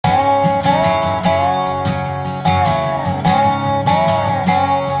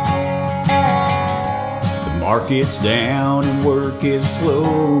market's down and work is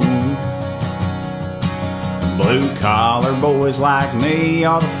slow. Blue collar boys like me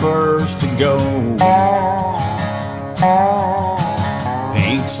are the first to go.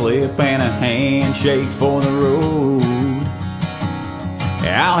 Pink slip and a handshake for the road.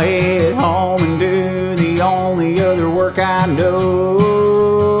 I'll head home and do the only other work I know.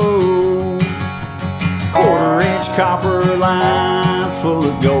 1/4-inch copper line full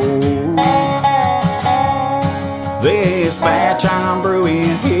of gold. This batch I'm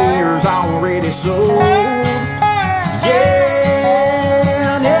brewing here's already sold. Yeah,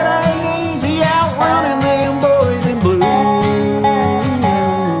 and it ain't easy outrunning them boys in blue.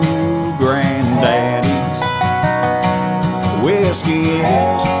 Granddaddy's whiskey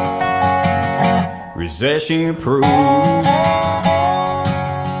is recession proof.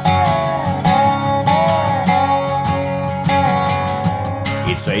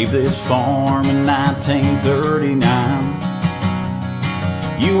 He saved this farm in 1939.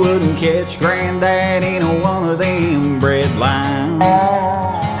 You wouldn't catch Granddad in one of them bread lines.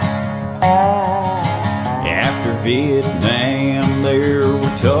 After Vietnam there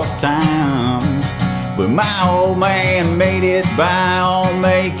were tough times, but my old man made it by on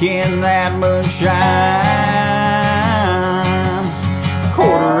making that moonshine.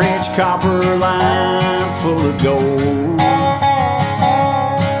 1/4-inch copper line full of gold.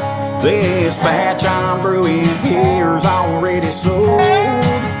 This batch I'm brewing here's already sold.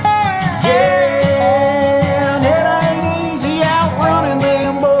 Yeah, and it ain't easy outrunning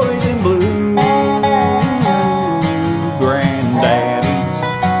them boys in blue. Granddaddy's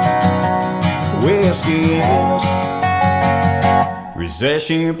whiskey is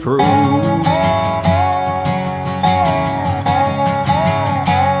recession proof.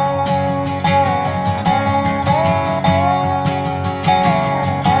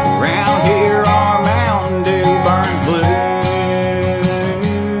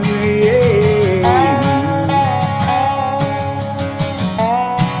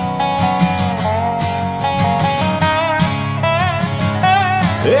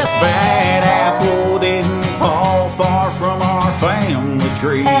 This bad apple didn't fall far from our family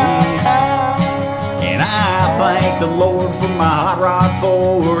tree, and I thank the Lord for my hot rod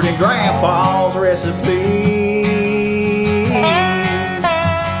Ford and Grandpa's recipe.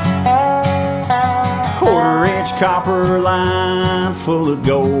 1/4-inch copper line full of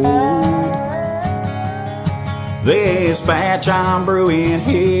gold. This batch I'm brewing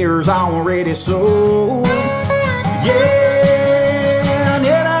here's already sold. Yeah.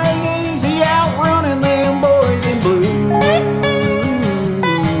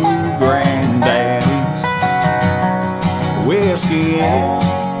 Whiskey is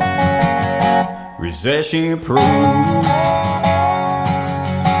recession proof.